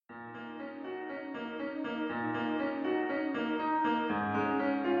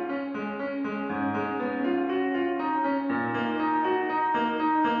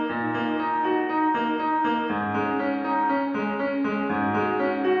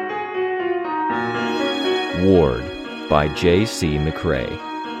Ward by J.C. McCrae.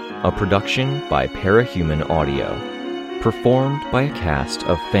 A production by Parahuman Audio. Performed by a cast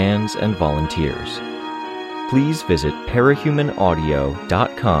of fans and volunteers. Please visit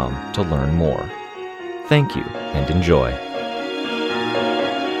parahumanaudio.com to learn more. Thank you and enjoy.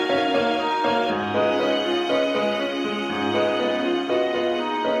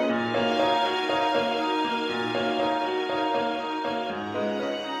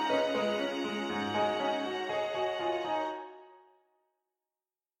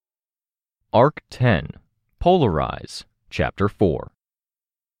 Arc 10, Polarize, Chapter 4.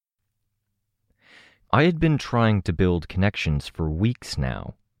 I had been trying to build connections for weeks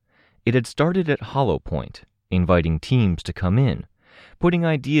now. It had started at Hollow Point, inviting teams to come in, putting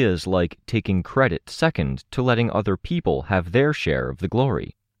ideas like taking credit second to letting other people have their share of the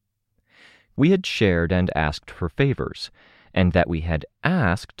glory. We had shared and asked for favors, and that we had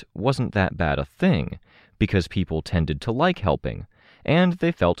asked wasn't that bad a thing, because people tended to like helping, and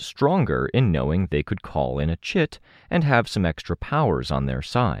they felt stronger in knowing they could call in a chit and have some extra powers on their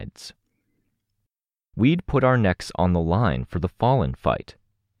sides. We'd put our necks on the line for the Fallen fight.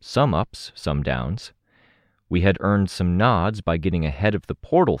 Some ups, some downs. We had earned some nods by getting ahead of the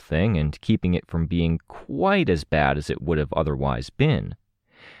portal thing and keeping it from being quite as bad as it would have otherwise been.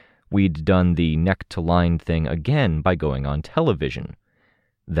 We'd done the neck-to-line thing again by going on television.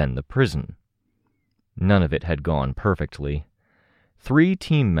 Then the prison. None of it had gone perfectly. 3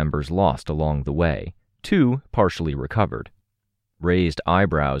 team members lost along the way, 2 partially recovered. Raised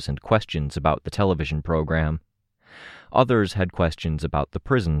eyebrows and questions about the television program. Others had questions about the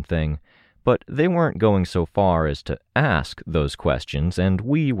prison thing, but they weren't going so far as to ask those questions, and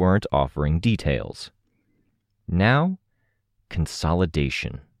we weren't offering details. Now,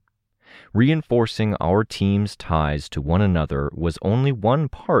 consolidation. Reinforcing our team's ties to one another was only one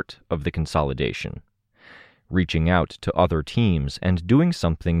part of the consolidation. Reaching out to other teams and doing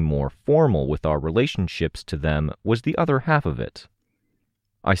something more formal with our relationships to them was the other half of it.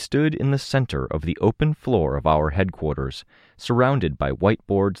 I stood in the center of the open floor of our headquarters, surrounded by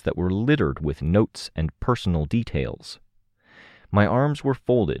whiteboards that were littered with notes and personal details. My arms were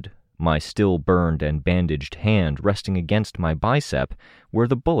folded, my still burned and bandaged hand resting against my bicep where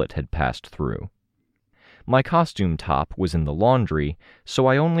the bullet had passed through. My costume top was in the laundry, so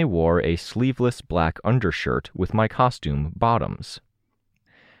I only wore a sleeveless black undershirt with my costume bottoms.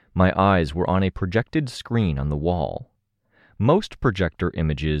 My eyes were on a projected screen on the wall. Most projector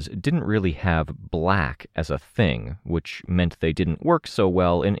images didn't really have black as a thing, which meant they didn't work so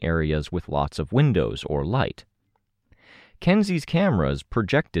well in areas with lots of windows or light. Kenzie's cameras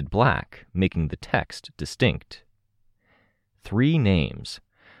projected black, making the text distinct. 3 names.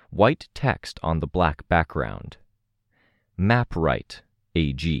 White text on the black background. MapRight,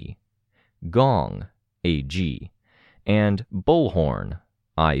 AG. Gong, AG. And Bullhorn,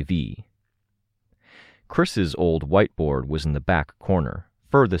 IV. Chris's old whiteboard was in the back corner,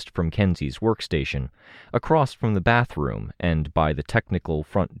 furthest from Kenzie's workstation, across from the bathroom and by the technical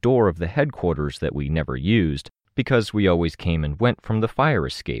front door of the headquarters that we never used, because we always came and went from the fire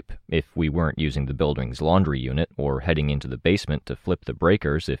escape if we weren't using the building's laundry unit or heading into the basement to flip the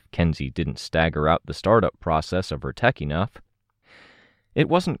breakers if Kenzie didn't stagger out the startup process of her tech enough. It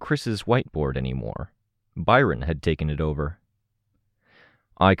wasn't Chris's whiteboard anymore. Byron had taken it over.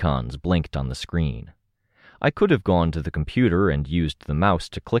 Icons blinked on the screen. I could have gone to the computer and used the mouse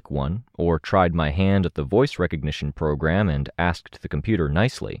to click one, or tried my hand at the voice recognition program and asked the computer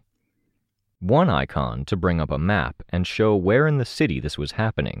nicely. One icon to bring up a map and show where in the city this was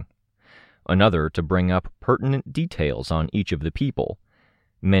happening. Another to bring up pertinent details on each of the people.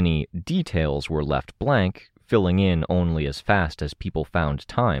 Many details were left blank, filling in only as fast as people found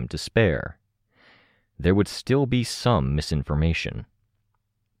time to spare. There would still be some misinformation.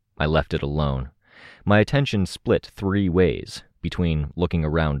 I left it alone. My attention split 3 ways, between looking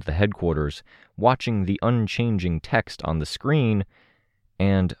around the headquarters, watching the unchanging text on the screen,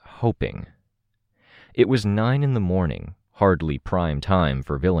 and hoping. It was 9 a.m, hardly prime time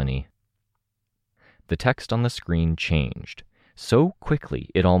for villainy. The text on the screen changed, so quickly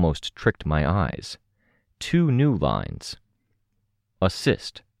it almost tricked my eyes. 2 new lines.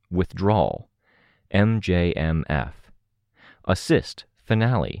 Assist, withdrawal, MJMF. Assist,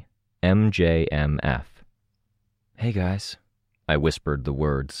 finale, MJMF. Hey guys, I whispered the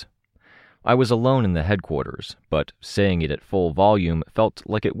words. I was alone in the headquarters, but saying it at full volume felt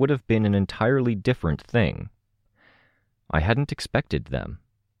like it would have been an entirely different thing. I hadn't expected them.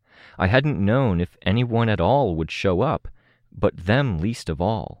 I hadn't known if anyone at all would show up, but them least of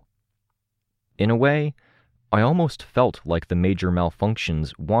all. In a way, I almost felt like the major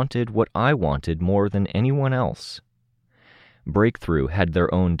malfunctions wanted what I wanted more than anyone else. Breakthrough had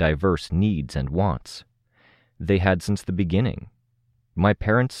their own diverse needs and wants. They had since the beginning. My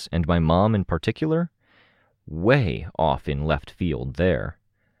parents and my mom in particular, way off in left field there.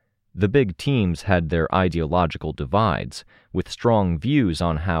 The big teams had their ideological divides, with strong views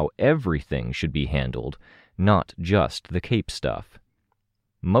on how everything should be handled, not just the cape stuff.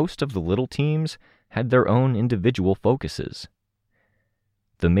 Most of the little teams had their own individual focuses.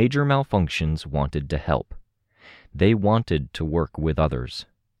 The major malfunctions wanted to help. They wanted to work with others.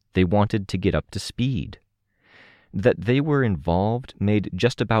 They wanted to get up to speed. That they were involved made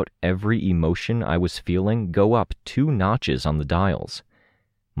just about every emotion I was feeling go up 2 notches on the dials.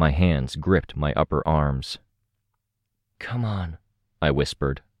 My hands gripped my upper arms. "Come on," I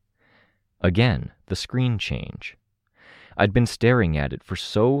whispered. Again, the screen change. I'd been staring at it for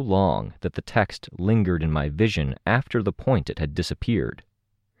so long that the text lingered in my vision after the point it had disappeared.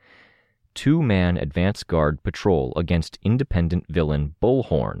 2-man advance guard patrol against independent villain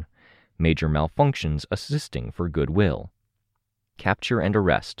Bullhorn. Major malfunctions assisting for goodwill. Capture and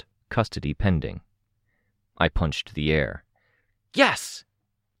arrest. Custody pending. I punched the air. Yes!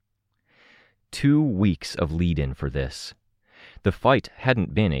 2 weeks of lead-in for this. The fight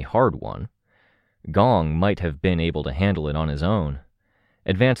hadn't been a hard one. Gong might have been able to handle it on his own.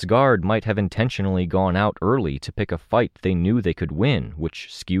 Advance Guard might have intentionally gone out early to pick a fight they knew they could win,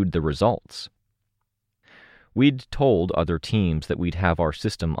 which skewed the results. We'd told other teams that we'd have our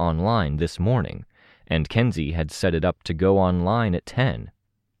system online this morning, and Kenzie had set it up to go online at 10.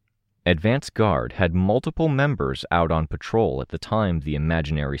 Advance Guard had multiple members out on patrol at the time the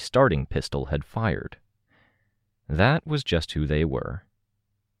imaginary starting pistol had fired. That was just who they were.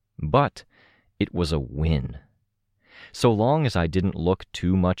 But it was a win. So long as I didn't look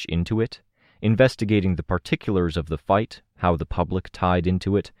too much into it, investigating the particulars of the fight, how the public tied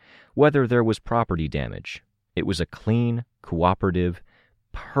into it, whether there was property damage, it was a clean, cooperative,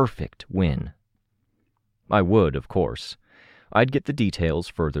 perfect win. I would, of course. I'd get the details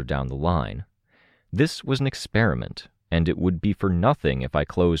further down the line. This was an experiment, and it would be for nothing if I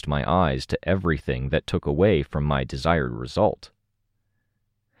closed my eyes to everything that took away from my desired result.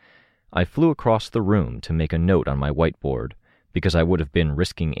 I flew across the room to make a note on my whiteboard, because I would have been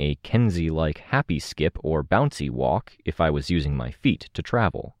risking a Kenzie-like happy skip or bouncy walk if I was using my feet to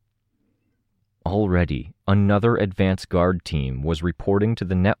travel. Already, another advance guard team was reporting to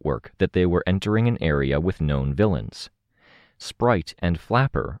the network that they were entering an area with known villains. Sprite and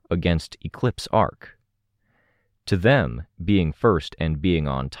Flapper against Eclipse Arc. To them, being first and being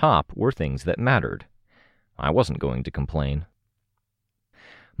on top were things that mattered. I wasn't going to complain.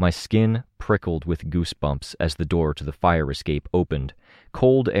 My skin prickled with goosebumps as the door to the fire escape opened,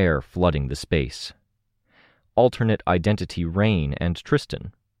 cold air flooding the space. Alternate identity Rain and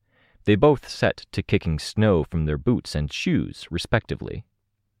Tristan. They both set to kicking snow from their boots and shoes, respectively.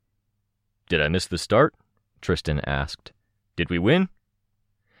 "Did I miss the start?" Tristan asked. "Did we win?"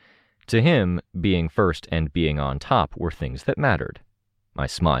 To him, being first and being on top were things that mattered. I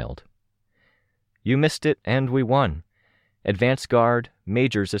smiled. "You missed it, and we won. Advance Guard,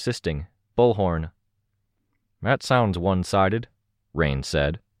 Majors assisting, Bullhorn." "That sounds one-sided," Rain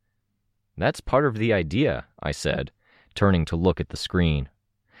said. "That's part of the idea," I said, turning to look at the screen.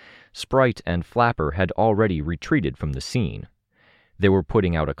 Sprite and Flapper had already retreated from the scene. They were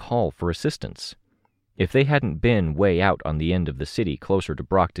putting out a call for assistance. If they hadn't been way out on the end of the city closer to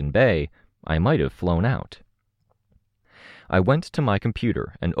Brockton Bay, I might have flown out. I went to my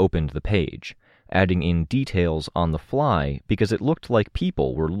computer and opened the page, adding in details on the fly because it looked like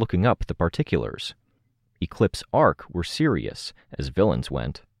people were looking up the particulars. Eclipse Arc were serious, as villains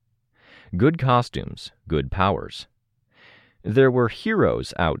went. Good costumes, good powers. There were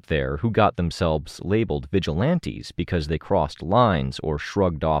heroes out there who got themselves labeled vigilantes because they crossed lines or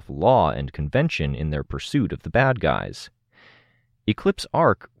shrugged off law and convention in their pursuit of the bad guys. Eclipse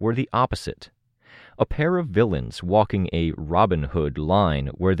Arc were the opposite. A pair of villains walking a Robin Hood line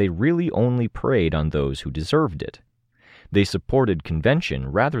where they really only preyed on those who deserved it. They supported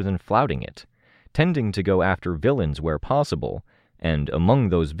convention rather than flouting it, tending to go after villains where possible, and among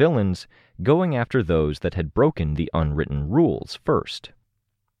those villains, going after those that had broken the unwritten rules first.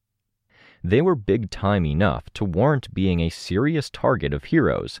 They were big-time enough to warrant being a serious target of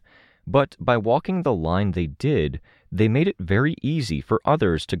heroes, but by walking the line they did, they made it very easy for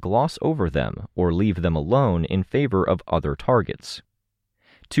others to gloss over them or leave them alone in favor of other targets.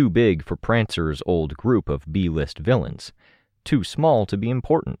 Too big for Prancer's old group of B-list villains, too small to be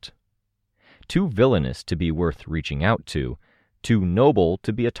important. Too villainous to be worth reaching out to, too noble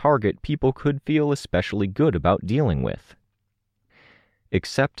to be a target people could feel especially good about dealing with.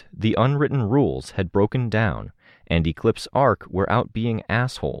 Except the unwritten rules had broken down, and Eclipse Ark were out being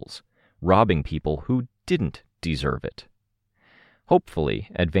assholes, robbing people who didn't deserve it. Hopefully,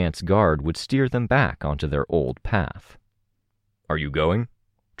 Advance Guard would steer them back onto their old path. "Are you going?"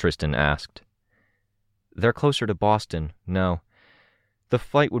 Tristan asked. "They're closer to Boston, no. The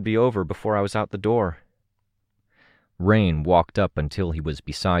flight would be over before I was out the door." Rain walked up until he was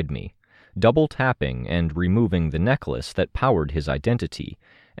beside me, double-tapping and removing the necklace that powered his identity,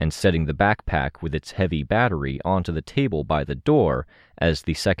 and setting the backpack with its heavy battery onto the table by the door as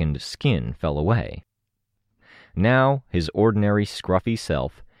the second skin fell away. Now, his ordinary scruffy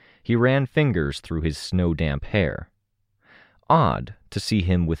self, he ran fingers through his snow-damp hair. Odd to see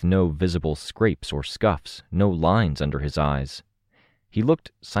him with no visible scrapes or scuffs, no lines under his eyes. He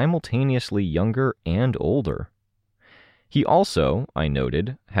looked simultaneously younger and older. He also, I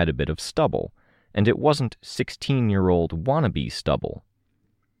noted, had a bit of stubble, and it wasn't 16-year-old wannabe stubble.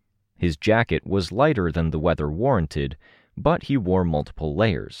 His jacket was lighter than the weather warranted, but he wore multiple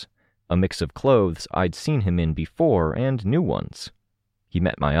layers, a mix of clothes I'd seen him in before and new ones. He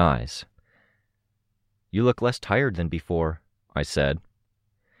met my eyes. "You look less tired than before," I said.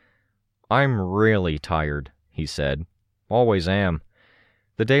 "I'm really tired," he said. "Always am.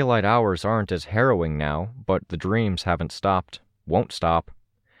 The daylight hours aren't as harrowing now, but the dreams haven't stopped, won't stop.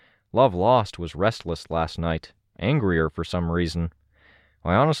 Love Lost was restless last night, angrier for some reason.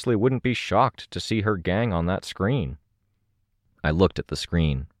 I honestly wouldn't be shocked to see her gang on that screen." I looked at the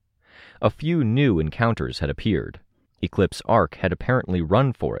screen. A few new encounters had appeared. Eclipse Ark had apparently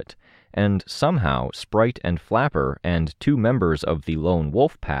run for it, and somehow Sprite and Flapper and 2 members of the Lone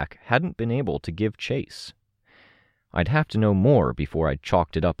Wolf Pack hadn't been able to give chase. I'd have to know more before I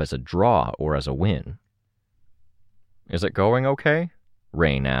chalked it up as a draw or as a win. "Is it going okay?"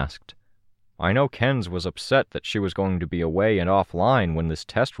 Rain asked. "I know Ken's was upset that she was going to be away and offline when this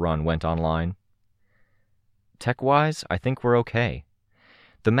test run went online." "Tech-wise, I think we're okay.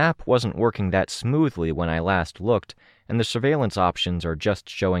 The map wasn't working that smoothly when I last looked, and the surveillance options are just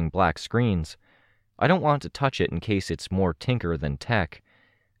showing black screens. I don't want to touch it in case it's more tinker than tech.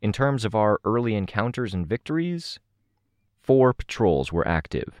 In terms of our early encounters and victories, 4 patrols were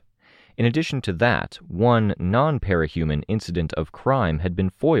active. In addition to that, 1 non-parahuman incident of crime had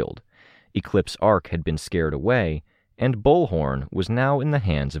been foiled, Eclipse Ark had been scared away, and Bullhorn was now in the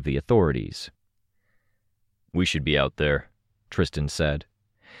hands of the authorities. "We should be out there," Tristan said.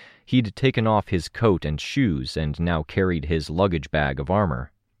 He'd taken off his coat and shoes and now carried his luggage bag of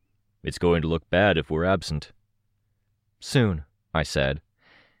armor. "It's going to look bad if we're absent." "Soon," I said.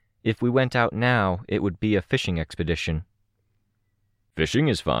 "If we went out now, it would be a fishing expedition." "Fishing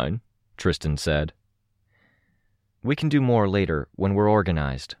is fine," Tristan said. "We can do more later, when we're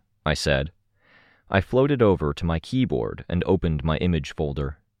organized," I said. I floated over to my keyboard and opened my image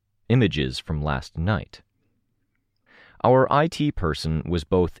folder. Images from last night. Our IT person was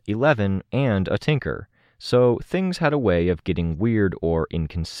both 11 and a tinker, so things had a way of getting weird or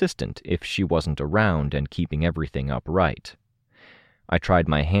inconsistent if she wasn't around and keeping everything upright. I tried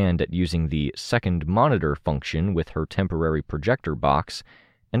my hand at using the second monitor function with her temporary projector box,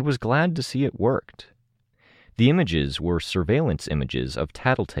 and was glad to see it worked. The images were surveillance images of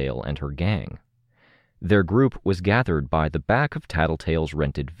Tattletale and her gang. Their group was gathered by the back of Tattletale's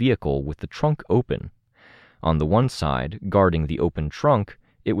rented vehicle with the trunk open. On the one side, guarding the open trunk,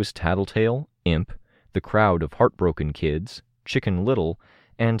 it was Tattletale, Imp, the crowd of heartbroken kids, Chicken Little,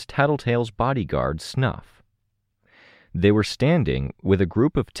 and Tattletale's bodyguard, Snuff. They were standing with a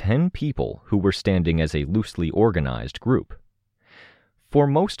group of 10 people who were standing as a loosely organized group. For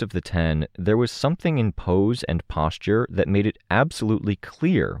most of the 10, there was something in pose and posture that made it absolutely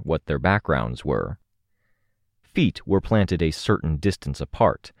clear what their backgrounds were. Feet were planted a certain distance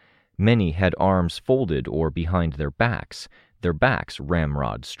apart. Many had arms folded or behind their backs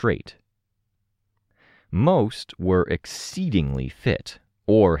ramrod straight. Most were exceedingly fit,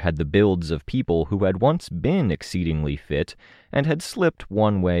 or had the builds of people who had once been exceedingly fit and had slipped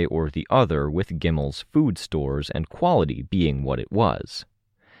one way or the other with Gimmel's food stores and quality being what it was.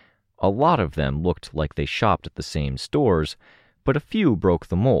 A lot of them looked like they shopped at the same stores, but a few broke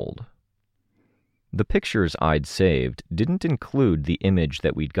the mold. The pictures I'd saved didn't include the image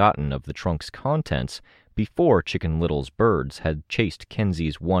that we'd gotten of the trunk's contents before Chicken Little's birds had chased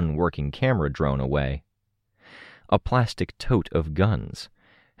Kenzie's one working camera drone away. A plastic tote of guns,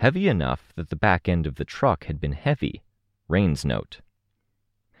 heavy enough that the back end of the truck had been heavy, Rain's note.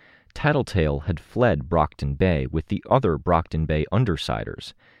 Tattletale had fled Brockton Bay with the other Brockton Bay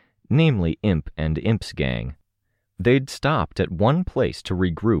Undersiders, namely Imp and Imp's gang. They'd stopped at one place to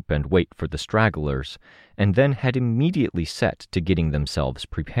regroup and wait for the stragglers, and then had immediately set to getting themselves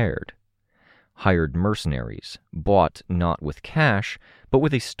prepared. Hired mercenaries, bought not with cash, but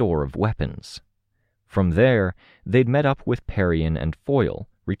with a store of weapons. From there, they'd met up with Parian and Foyle,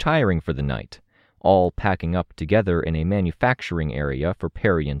 retiring for the night, all packing up together in a manufacturing area for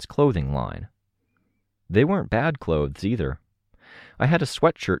Parian's clothing line. They weren't bad clothes either. I had a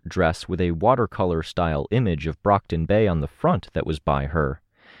sweatshirt dress with a watercolor-style image of Brockton Bay on the front that was by her,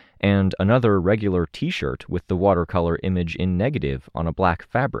 and another regular t-shirt with the watercolor image in negative on a black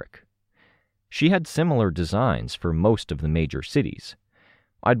fabric. She had similar designs for most of the major cities.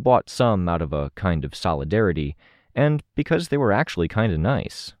 I'd bought some out of a kind of solidarity, and because they were actually kind of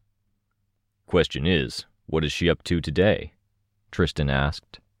nice. "Question is, what is she up to today?" Tristan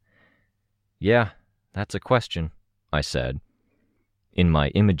asked. "Yeah, that's a question," I said. In my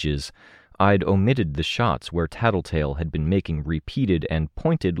images, I'd omitted the shots where Tattletale had been making repeated and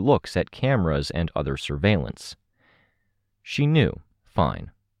pointed looks at cameras and other surveillance. She knew,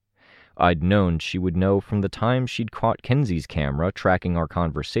 fine. I'd known she would know from the time she'd caught Kenzie's camera tracking our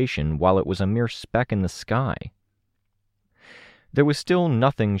conversation while it was a mere speck in the sky. There was still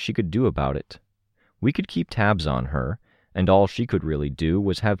nothing she could do about it. We could keep tabs on her, and all she could really do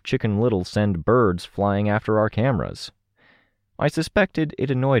was have Chicken Little send birds flying after our cameras. I suspected it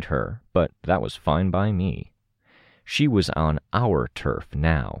annoyed her, but that was fine by me. She was on our turf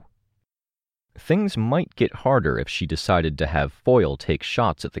now. Things might get harder if she decided to have Foyle take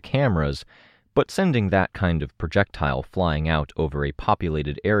shots at the cameras, but sending that kind of projectile flying out over a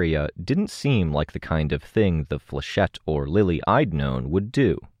populated area didn't seem like the kind of thing the Flechette or Lily I'd known would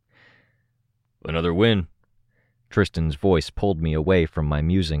do. "Another win." Tristan's voice pulled me away from my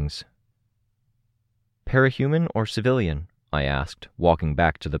musings. "Parahuman or civilian?" I asked, walking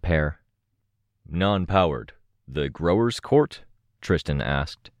back to the pair. "Non-powered. The Growers' Court?" Tristan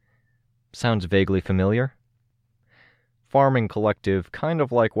asked. "Sounds vaguely familiar." "Farming collective, kind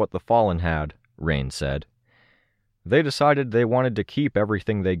of like what the Fallen had," Rain said. "They decided they wanted to keep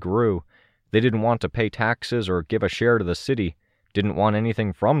everything they grew. They didn't want to pay taxes or give a share to the city, didn't want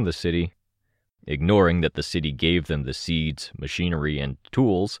anything from the city." Ignoring that the city gave them the seeds, machinery, and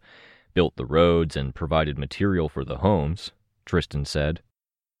tools, built the roads, and provided material for the homes, Tristan said.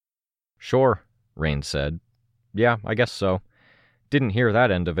 "Sure," Rain said. "Yeah, I guess so. Didn't hear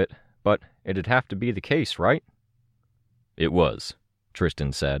that end of it, but it'd have to be the case, right?" "It was,"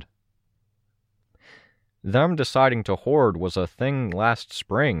 Tristan said. "Them deciding to hoard was a thing last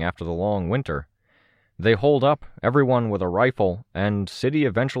spring after the long winter. They holed up, everyone with a rifle, and city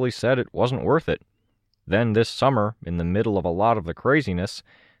eventually said it wasn't worth it. Then this summer, in the middle of a lot of the craziness,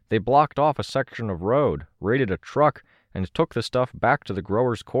 they blocked off a section of road, raided a truck, and took the stuff back to the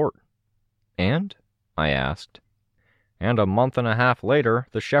Growers' Court." "And?" I asked. and a month and a half later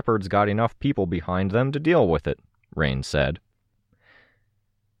the Shepherds got enough people behind them to deal with it, Rain said.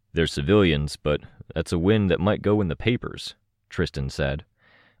 They're civilians, but that's a win that might go in the papers, Tristan said.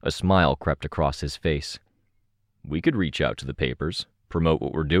 A smile crept across his face. We could reach out to the papers, promote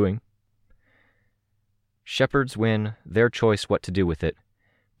what we're doing. Shepherds win, their choice what to do with it.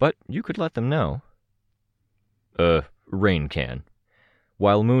 But you could let them know. Rain can.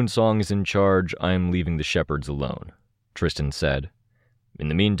 While Moonsong is in charge, I'm leaving the Shepherds alone, Tristan said. In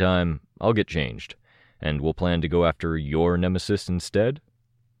the meantime, I'll get changed, and we'll plan to go after your nemesis instead?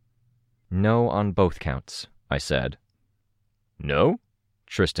 No on both counts, I said. No?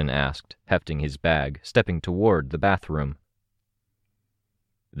 Tristan asked, hefting his bag, stepping toward the bathroom.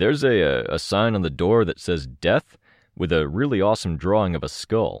 There's a sign on the door that says death, with a really awesome drawing of a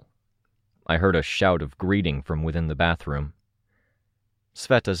skull. I heard a shout of greeting from within the bathroom.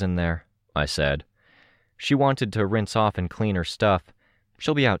 Sveta's in there, I said. She wanted to rinse off and clean her stuff.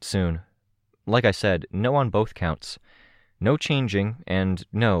 She'll be out soon. Like I said, no on both counts. No changing, and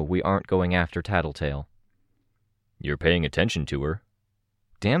no, we aren't going after Tattletale. You're paying attention to her.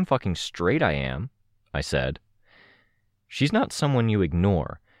 Damn fucking straight I am, I said. She's not someone you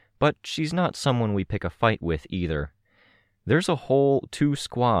ignore, but she's not someone we pick a fight with either. There's a whole 2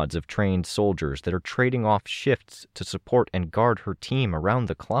 squads of trained soldiers that are trading off shifts to support and guard her team around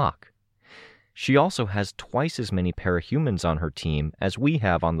the clock. She also has twice as many parahumans on her team as we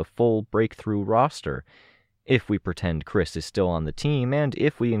have on the full Breakthrough roster, if we pretend Chris is still on the team and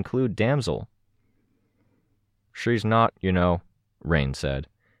if we include Damsel. She's not, Rain said.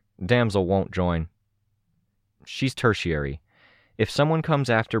 Damsel won't join. She's tertiary. If someone comes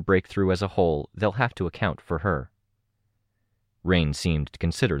after Breakthrough as a whole, they'll have to account for her. Rain seemed to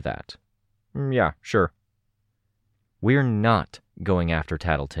consider that. Yeah, sure. We're not going after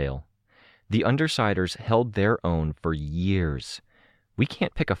Tattletale. The Undersiders held their own for years. We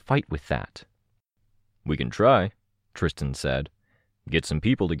can't pick a fight with that. We can try, Tristan said. Get some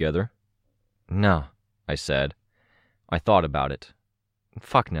people together. No, I said. I thought about it.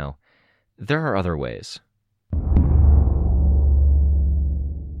 Fuck no. There are other ways.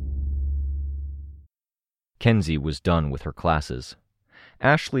 Kenzie was done with her classes.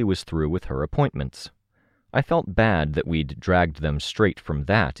 Ashley was through with her appointments. I felt bad that we'd dragged them straight from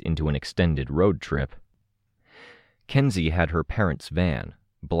that into an extended road trip. Kenzie had her parents' van,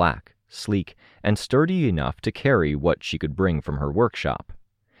 black, sleek, and sturdy enough to carry what she could bring from her workshop.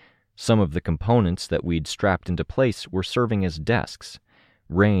 Some of the components that we'd strapped into place were serving as desks,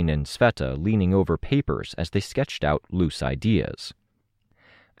 Rain and Sveta leaning over papers as they sketched out loose ideas.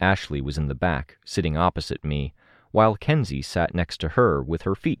 Ashley was in the back, sitting opposite me, while Kenzie sat next to her with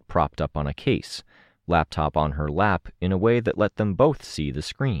her feet propped up on a case, laptop on her lap in a way that let them both see the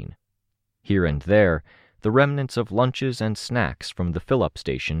screen. Here and there, the remnants of lunches and snacks from the fill-up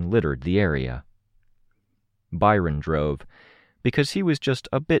station littered the area. Byron drove, because he was just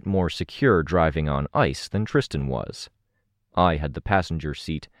a bit more secure driving on ice than Tristan was. I had the passenger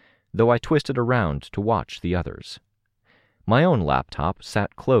seat, though I twisted around to watch the others. My own laptop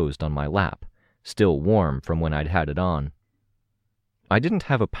sat closed on my lap, still warm from when I'd had it on. I didn't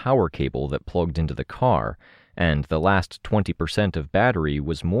have a power cable that plugged into the car, and the last 20% of battery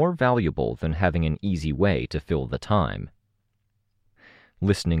was more valuable than having an easy way to fill the time.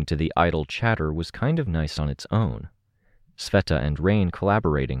 Listening to the idle chatter was kind of nice on its own. Sveta and Rain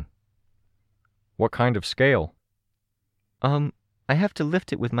collaborating. What kind of scale? I have to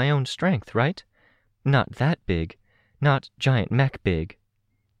lift it with my own strength, right? Not that big. Not giant mech big.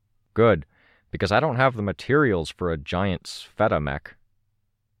 Good, because I don't have the materials for a giant Sveta mech.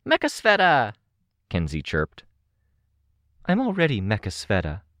 Mecha Sveta! Kenzie chirped. I'm already Mecha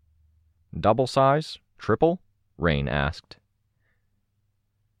Sveta. Double size? Triple? Rain asked.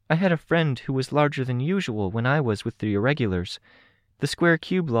 I had a friend who was larger than usual when I was with the Irregulars. The square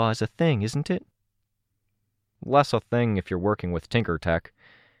cube law is a thing, isn't it? Less a thing if you're working with Tinker Tech.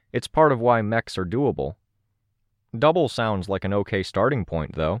 It's part of why mechs are doable. Double sounds like an okay starting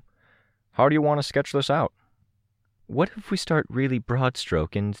point, though. How do you want to sketch this out? What if we start really broad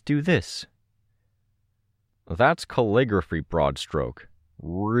stroke and do this? That's calligraphy broad stroke.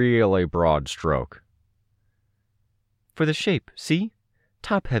 Really broad stroke. For the shape, see?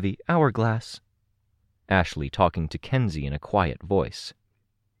 Top-heavy, hourglass. Ashley talking to Kenzie in a quiet voice.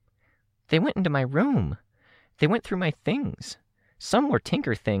 They went into my room. They went through my things. Some were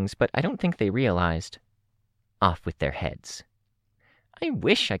Tinker things, but I don't think they realized. Off with their heads. I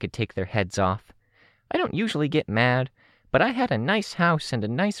wish I could take their heads off. I don't usually get mad, but I had a nice house and a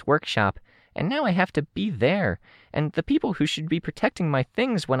nice workshop, and now I have to be there, and the people who should be protecting my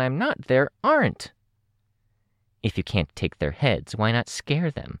things when I'm not there aren't. If you can't take their heads, why not scare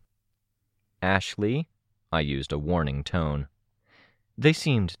them? Ashley, I used a warning tone. They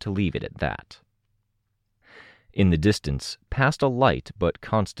seemed to leave it at that. In the distance, past a light but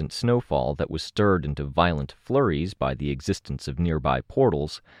constant snowfall that was stirred into violent flurries by the existence of nearby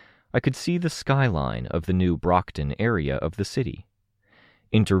portals, I could see the skyline of the new Brockton area of the city.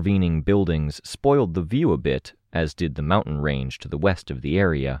 Intervening buildings spoiled the view a bit, as did the mountain range to the west of the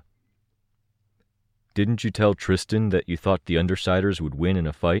area. Didn't you tell Tristan that you thought the Undersiders would win in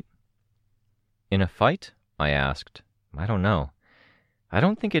a fight? In a fight? I asked. I don't know. I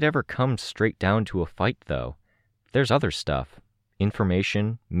don't think it ever comes straight down to a fight, though. There's other stuff.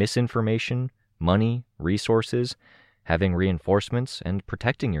 Information, misinformation, money, resources, having reinforcements, and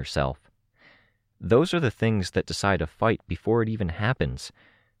protecting yourself. Those are the things that decide a fight before it even happens,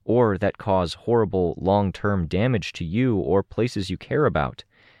 or that cause horrible long-term damage to you or places you care about,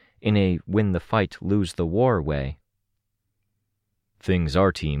 in a win-the-fight-lose-the-war way. Things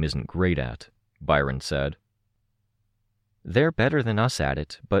our team isn't great at, Byron said. They're better than us at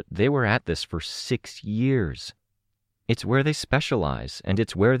it, but they were at this for 6 years. It's where they specialize, and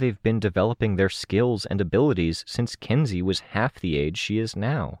it's where they've been developing their skills and abilities since Kenzie was half the age she is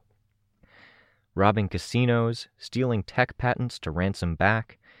now. Robbing casinos, stealing tech patents to ransom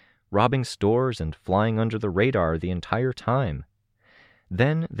back, robbing stores and flying under the radar the entire time.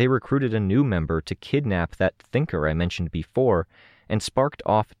 Then they recruited a new member to kidnap that thinker I mentioned before, and sparked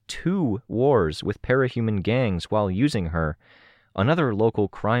off 2 wars with parahuman gangs while using her, another local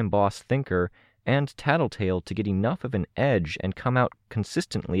crime boss thinker, and Tattletale to get enough of an edge and come out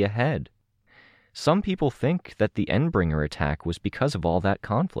consistently ahead. Some people think that the Endbringer attack was because of all that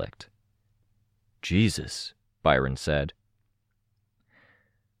conflict. Jesus, Byron said.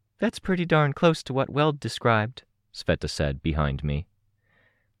 That's pretty darn close to what Weld described, Sveta said behind me.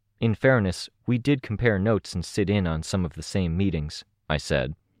 In fairness, we did compare notes and sit in on some of the same meetings, I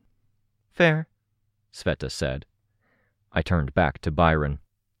said. Fair, Sveta said. I turned back to Byron.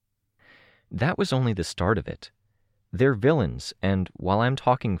 That was only the start of it. They're villains, and while I'm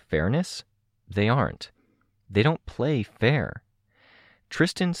talking fairness, they aren't. They don't play fair.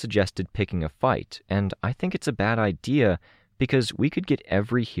 Tristan suggested picking a fight, and I think it's a bad idea because we could get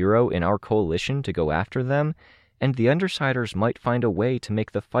every hero in our coalition to go after them, and the Undersiders might find a way to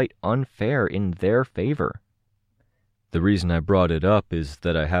make the fight unfair in their favor. The reason I brought it up is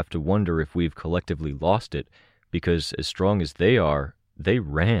that I have to wonder if we've collectively lost it, because as strong as they are, they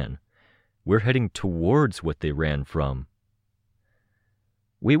ran. We're heading towards what they ran from.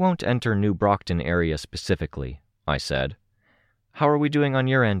 We won't enter New Brockton area specifically, I said. How are we doing on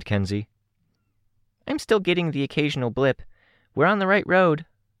your end, Kenzie? I'm still getting the occasional blip. We're on the right road.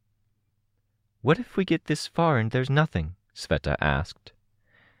 What if we get this far and there's nothing? Sveta asked.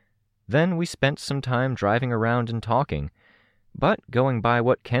 Then we spent some time driving around and talking, but going by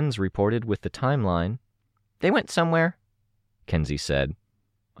what Ken's reported with the timeline... They went somewhere, Kenzie said.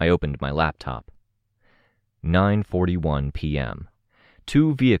 I opened my laptop. 9:41 p.m.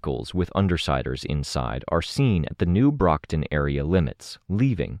 2 vehicles with Undersiders inside are seen at the New Brockton area limits,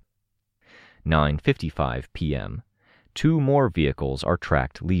 leaving. 9:55 p.m. 2 more vehicles are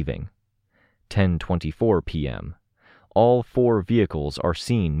tracked leaving. 10:24 p.m. All 4 vehicles are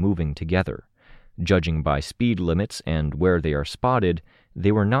seen moving together. Judging by speed limits and where they are spotted,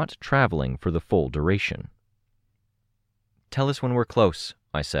 they were not traveling for the full duration. Tell us when we're close,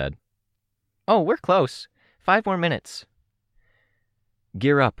 I said. Oh, we're close. 5 more minutes.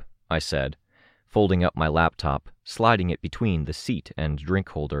 Gear up, I said, folding up my laptop, sliding it between the seat and drink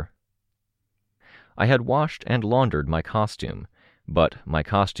holder. I had washed and laundered my costume, but my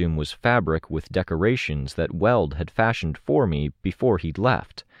costume was fabric with decorations that Weld had fashioned for me before he'd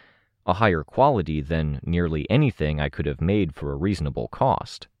left, a higher quality than nearly anything I could have made for a reasonable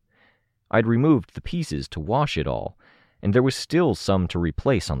cost. I'd removed the pieces to wash it all, and there was still some to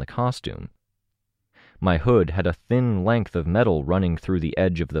replace on the costume. My hood had a thin length of metal running through the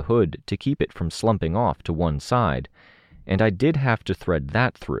edge of the hood to keep it from slumping off to one side, and I did have to thread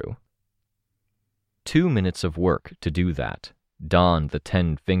that through. 2 minutes of work to do that, don the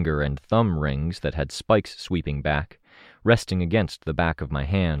 10-finger and thumb rings that had spikes sweeping back, resting against the back of my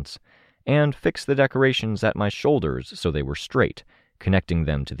hands, and fix the decorations at my shoulders so they were straight, connecting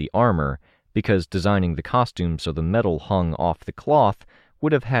them to the armor, because designing the costume so the metal hung off the cloth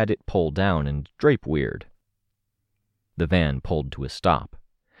would have had it pull down and drape weird. The van pulled to a stop.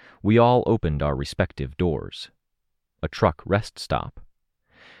 We all opened our respective doors. A truck rest stop.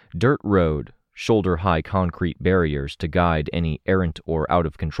 Dirt road, shoulder-high concrete barriers to guide any errant or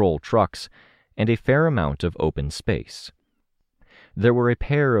out-of-control trucks, and a fair amount of open space. There were a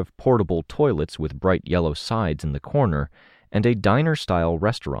pair of portable toilets with bright yellow sides in the corner, and a diner-style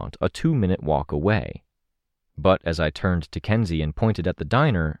restaurant a 2-minute walk away. But as I turned to Kenzie and pointed at the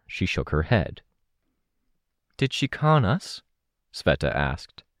diner, she shook her head. "Did she con us?" Sveta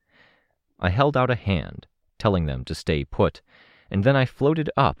asked. I held out a hand, telling them to stay put, and then I floated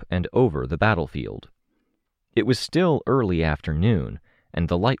up and over the battlefield. It was still early afternoon, and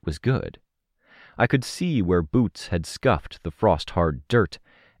the light was good. I could see where boots had scuffed the frost-hard dirt,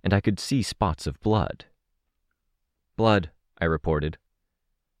 and I could see spots of blood. "Blood," I reported.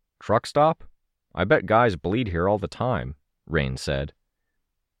 "Truck stop? I bet guys bleed here all the time," Rain said.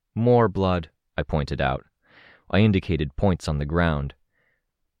 "More blood," I pointed out. I indicated points on the ground.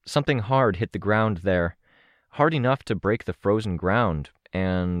 "Something hard hit the ground there. Hard enough to break the frozen ground,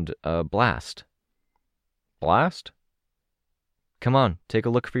 and a blast." "Blast?" "Come on, take a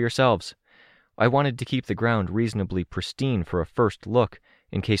look for yourselves. I wanted to keep the ground reasonably pristine for a first look,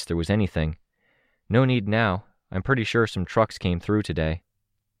 in case there was anything. No need now. I'm pretty sure some trucks came through today."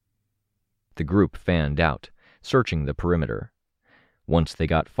 The group fanned out, searching the perimeter. Once they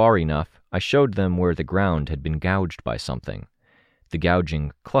got far enough, I showed them where the ground had been gouged by something. The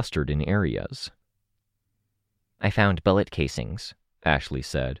gouging clustered in areas. "I found bullet casings," Ashley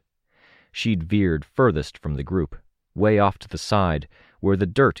said. She'd veered furthest from the group, way off to the side, where the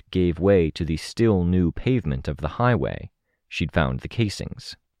dirt gave way to the still new pavement of the highway. She'd found the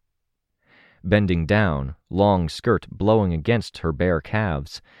casings. Bending down, long skirt blowing against her bare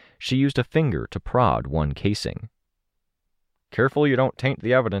calves, she used a finger to prod one casing. "Careful you don't taint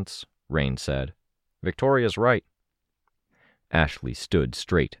the evidence," Rain said. "Victoria's right." Ashley stood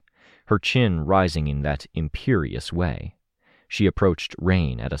straight, her chin rising in that imperious way. She approached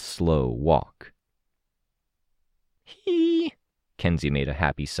Rain at a slow walk. "Hee!" Kenzie made a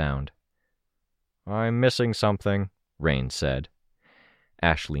happy sound. "I'm missing something," Rain said.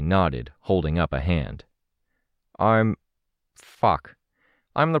 Ashley nodded, holding up a hand. Fuck.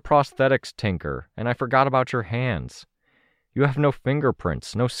 I'm the prosthetics tinker, and I forgot about your hands. You have no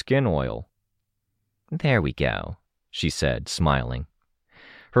fingerprints, no skin oil. There we go, she said, smiling.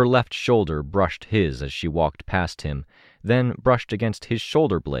 Her left shoulder brushed his as she walked past him, then brushed against his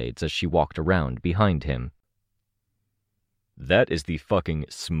shoulder blades as she walked around behind him. That is the fucking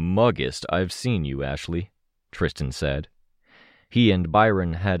smuggest I've seen you, Ashley, Tristan said. He and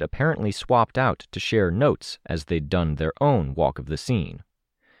Byron had apparently swapped out to share notes as they'd done their own walk of the scene.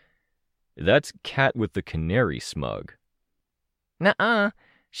 That's Cat with the Canary smug. Nuh-uh.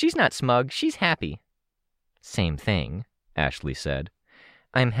 She's not smug, she's happy. Same thing, Ashley said.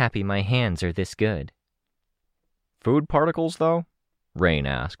 I'm happy my hands are this good. Food particles, though? Rain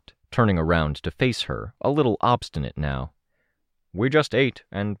asked, turning around to face her, a little obstinate now. We just ate,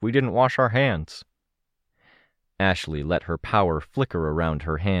 and we didn't wash our hands. Ashley let her power flicker around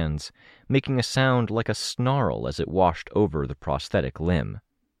her hands, making a sound like a snarl as it washed over the prosthetic limb.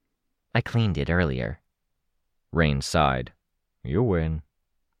 I cleaned it earlier. Rain sighed. You win.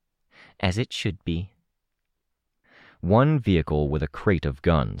 As it should be. One vehicle with a crate of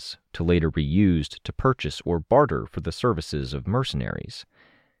guns, to later be used to purchase or barter for the services of mercenaries.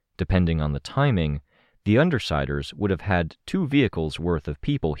 Depending on the timing, the Undersiders would have had 2 vehicles worth of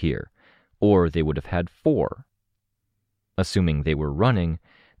people here, or they would have had 4. Assuming they were running,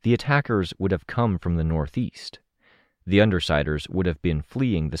 the attackers would have come from the northeast. The Undersiders would have been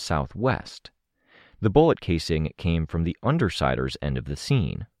fleeing the southwest. The bullet casing came from the Undersiders' end of the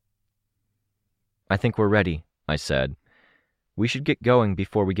scene. I think we're ready, I said. We should get going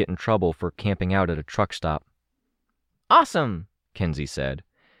before we get in trouble for camping out at a truck stop. Awesome, Kenzie said.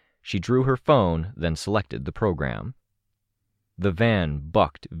 She drew her phone, then selected the program. The van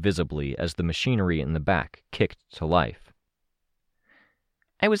bucked visibly as the machinery in the back kicked to life.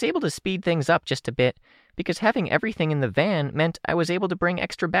 I was able to speed things up just a bit, because having everything in the van meant I was able to bring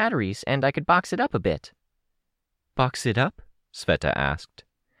extra batteries and I could box it up a bit. Box it up? Sveta asked.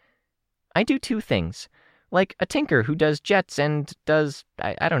 I do 2 things, like a tinker who does jets and does,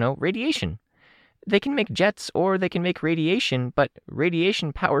 I don't know, radiation. They can make jets or they can make radiation, but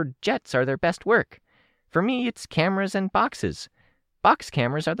radiation-powered jets are their best work. For me, it's cameras and boxes. Box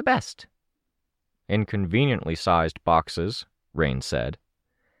cameras are the best. Inconveniently sized boxes, Rain said.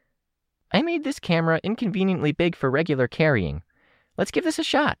 I made this camera inconveniently big for regular carrying. Let's give this a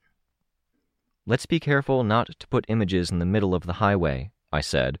shot. Let's be careful not to put images in the middle of the highway, I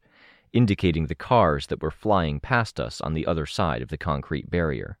said, indicating the cars that were flying past us on the other side of the concrete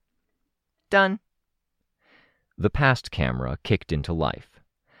barrier. Done. The past camera kicked into life.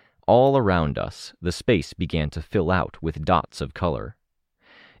 All around us, the space began to fill out with dots of color.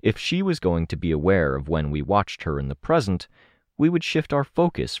 If she was going to be aware of when we watched her in the present, we would shift our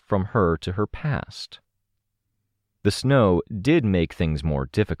focus from her to her past. The snow did make things more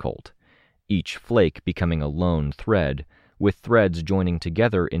difficult, each flake becoming a lone thread, with threads joining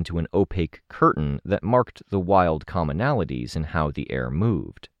together into an opaque curtain that marked the wild commonalities in how the air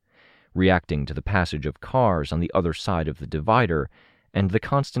moved, reacting to the passage of cars on the other side of the divider and the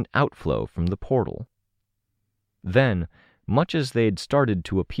constant outflow from the portal. Then, much as they'd started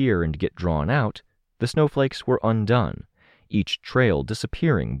to appear and get drawn out, the snowflakes were undone, each trail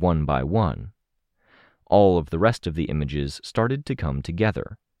disappearing one by one. All of the rest of the images started to come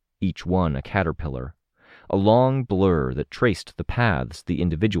together, each one a caterpillar, a long blur that traced the paths the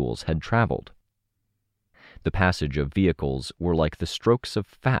individuals had traveled. The passage of vehicles were like the strokes of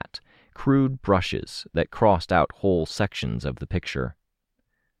fat, crude brushes that crossed out whole sections of the picture.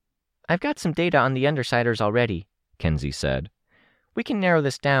 I've got some data on the Undersiders already, Kenzie said. We can narrow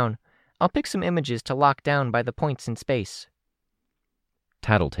this down. I'll pick some images to lock down by the points in space.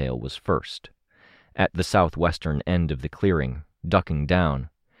 Tattletale was first. At the southwestern end of the clearing, ducking down,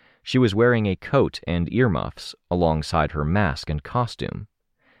 she was wearing a coat and earmuffs alongside her mask and costume.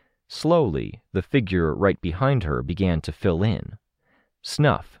 Slowly, the figure right behind her began to fill in.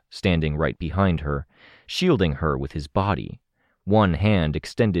 Snuff, standing right behind her, shielding her with his body, one hand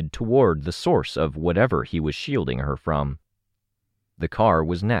extended toward the source of whatever he was shielding her from. The car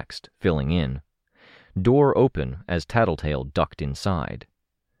was next, filling in. Door open as Tattletale ducked inside.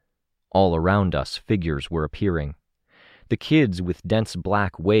 All around us, figures were appearing. The kids with dense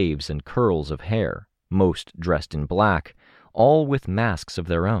black waves and curls of hair, most dressed in black, all with masks of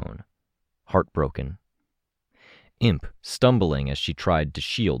their own. Heartbroken. Imp stumbling as she tried to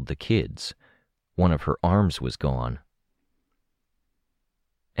shield the kids. One of her arms was gone.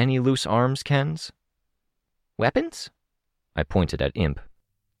 Any loose arms, Kens? Weapons? I pointed at Imp.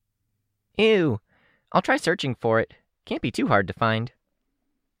 Ew. I'll try searching for it. Can't be too hard to find.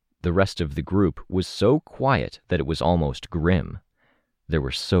 The rest of the group was so quiet that it was almost grim. There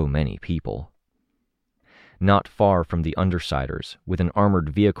were so many people. Not far from the Undersiders, with an armored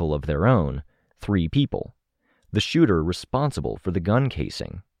vehicle of their own, 3 people. The shooter responsible for the gun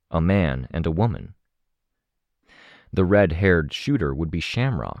casing, a man and a woman. The red-haired shooter would be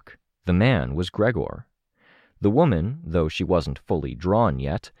Shamrock. The man was Gregor. The woman, though she wasn't fully drawn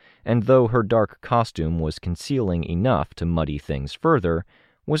yet, and though her dark costume was concealing enough to muddy things further,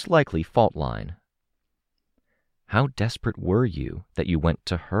 was likely Faultline. How desperate were you that you went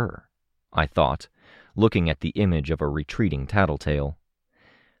to her? I thought, looking at the image of a retreating Tattletale.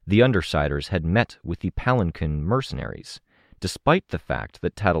 The Undersiders had met with the Palanquin mercenaries, despite the fact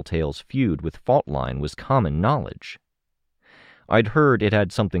that Tattletale's feud with Faultline was common knowledge. I'd heard it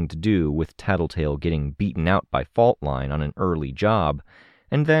had something to do with Tattletale getting beaten out by Faultline on an early job,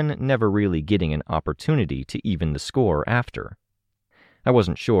 and then never really getting an opportunity to even the score after. I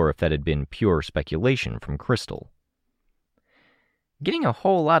wasn't sure if that had been pure speculation from Crystal. Getting a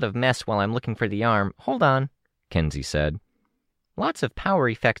whole lot of mess while I'm looking for the arm. Hold on, Kenzie said. Lots of power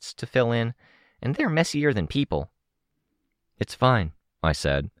effects to fill in, and they're messier than people. It's fine, I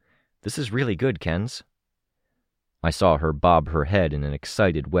said. This is really good, Kens. I saw her bob her head in an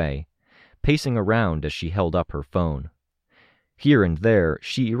excited way, pacing around as she held up her phone. Here and there,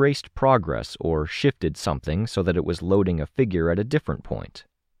 she erased progress or shifted something so that it was loading a figure at a different point.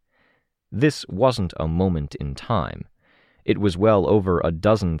 This wasn't a moment in time. It was well over a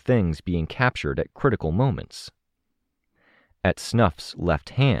dozen things being captured at critical moments. At Snuff's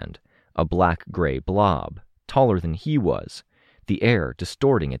left hand, a black-gray blob, taller than he was, the air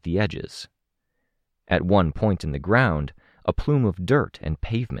distorting at the edges. At one point in the ground, a plume of dirt and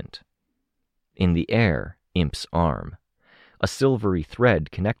pavement. In the air, Imp's arm. A silvery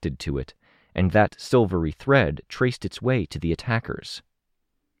thread connected to it, and that silvery thread traced its way to the attackers.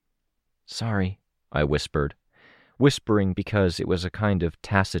 Sorry, I whispered, whispering because it was a kind of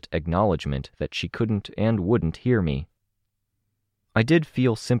tacit acknowledgement that she couldn't and wouldn't hear me. I did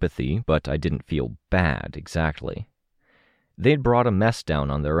feel sympathy, but I didn't feel bad exactly. They'd brought a mess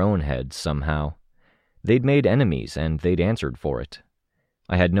down on their own heads somehow. They'd made enemies, and they'd answered for it.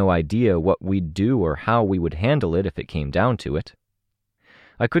 I had no idea what we'd do or how we would handle it if it came down to it.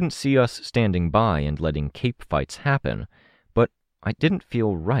 I couldn't see us standing by and letting cape fights happen, but I didn't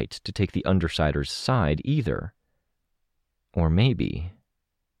feel right to take the Undersiders' side either. Or maybe...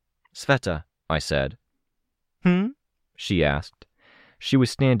 Sveta, I said. She asked. She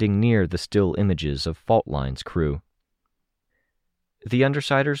was standing near the still images of Faultline's crew. The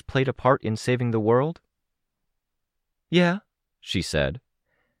Undersiders played a part in saving the world? Yeah, she said.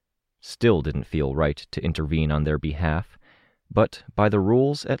 Still didn't feel right to intervene on their behalf, but by the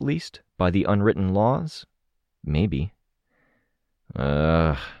rules, at least, by the unwritten laws, maybe.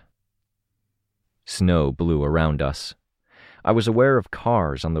 Snow blew around us. I was aware of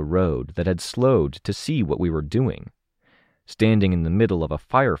cars on the road that had slowed to see what we were doing, standing in the middle of a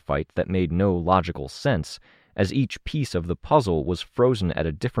firefight that made no logical sense, as each piece of the puzzle was frozen at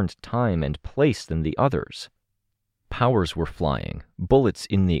a different time and place than the others. Powers were flying, bullets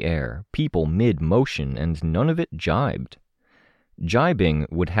in the air, people mid-motion, and none of it jibed. Jibing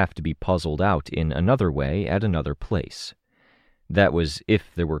would have to be puzzled out in another way at another place. That was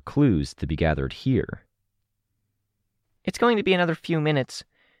if there were clues to be gathered here. It's going to be another few minutes.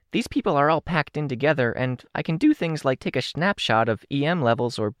 These people are all packed in together, and I can do things like take a snapshot of EM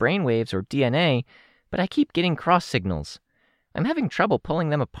levels or brainwaves or DNA, but I keep getting cross signals. I'm having trouble pulling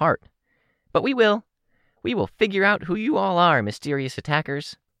them apart. But we will. We will figure out who you all are, mysterious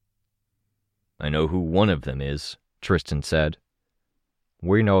attackers. I know who one of them is, Tristan said.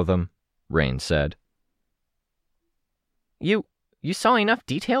 We know them, Rain said. You saw enough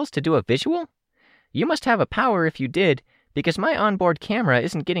details to do a visual? You must have a power if you did, because my onboard camera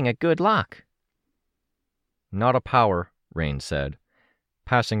isn't getting a good lock. Not a power, Rain said.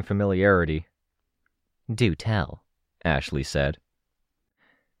 Passing familiarity. Do tell, Ashley said.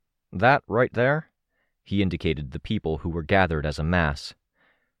 That right there? He indicated the people who were gathered as a mass.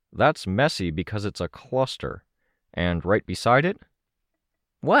 That's messy because it's a cluster. And right beside it?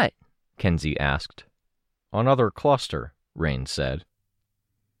 What? Kenzie asked. Another cluster, Rain said.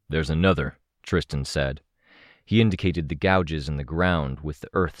 There's another, Tristan said. He indicated the gouges in the ground with the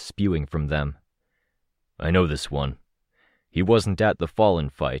earth spewing from them. I know this one. He wasn't at the Fallen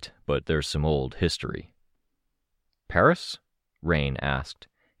fight, but there's some old history. Paris? Rain asked,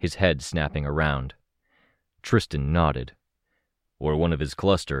 his head snapping around. Tristan nodded. Or one of his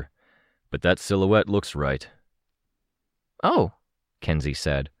cluster, but that silhouette looks right. Oh, Kenzie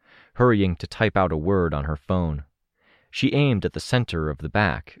said, hurrying to type out a word on her phone. She aimed at the center of the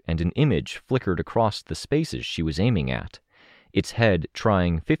back, and an image flickered across the spaces she was aiming at, its head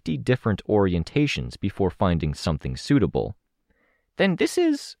trying 50 different orientations before finding something suitable. Then this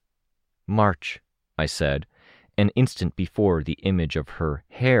is... March, I said, an instant before the image of her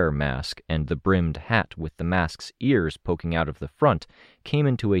hair mask and the brimmed hat with the mask's ears poking out of the front came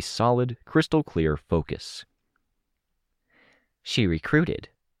into a solid, crystal-clear focus. She recruited,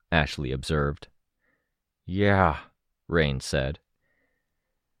 Ashley observed. Yeah, Rain said.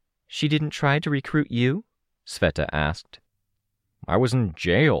 She didn't try to recruit you? Sveta asked. I was in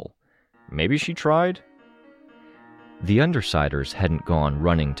jail. Maybe she tried? The Undersiders hadn't gone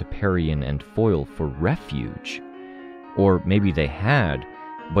running to Parian and Foyle for refuge. Or maybe they had,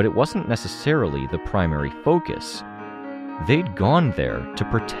 but it wasn't necessarily the primary focus. They'd gone there to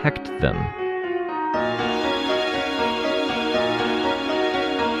protect them.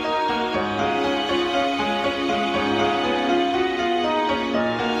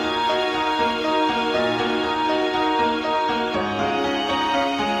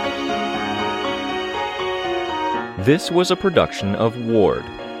 This was a production of Ward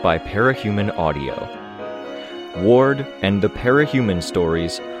by Parahuman Audio. Ward and the Parahuman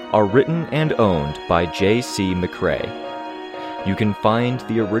stories are written and owned by J.C. McCrae. You can find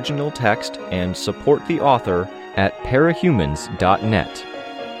the original text and support the author at parahumans.net.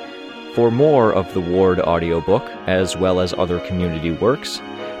 For more of the Ward audiobook, as well as other community works,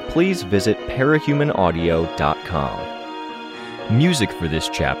 please visit parahumanaudio.com. Music for this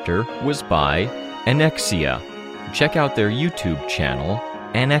chapter was by Anexia. Check out their YouTube channel,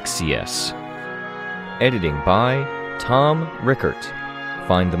 Anexius. Editing by Tom Rickert.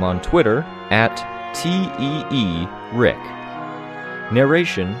 Find them on Twitter at TEERick.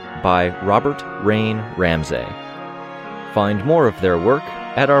 Narration by Robert Rain Ramsey. Find more of their work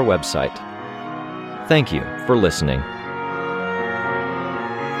at our website. Thank you for listening.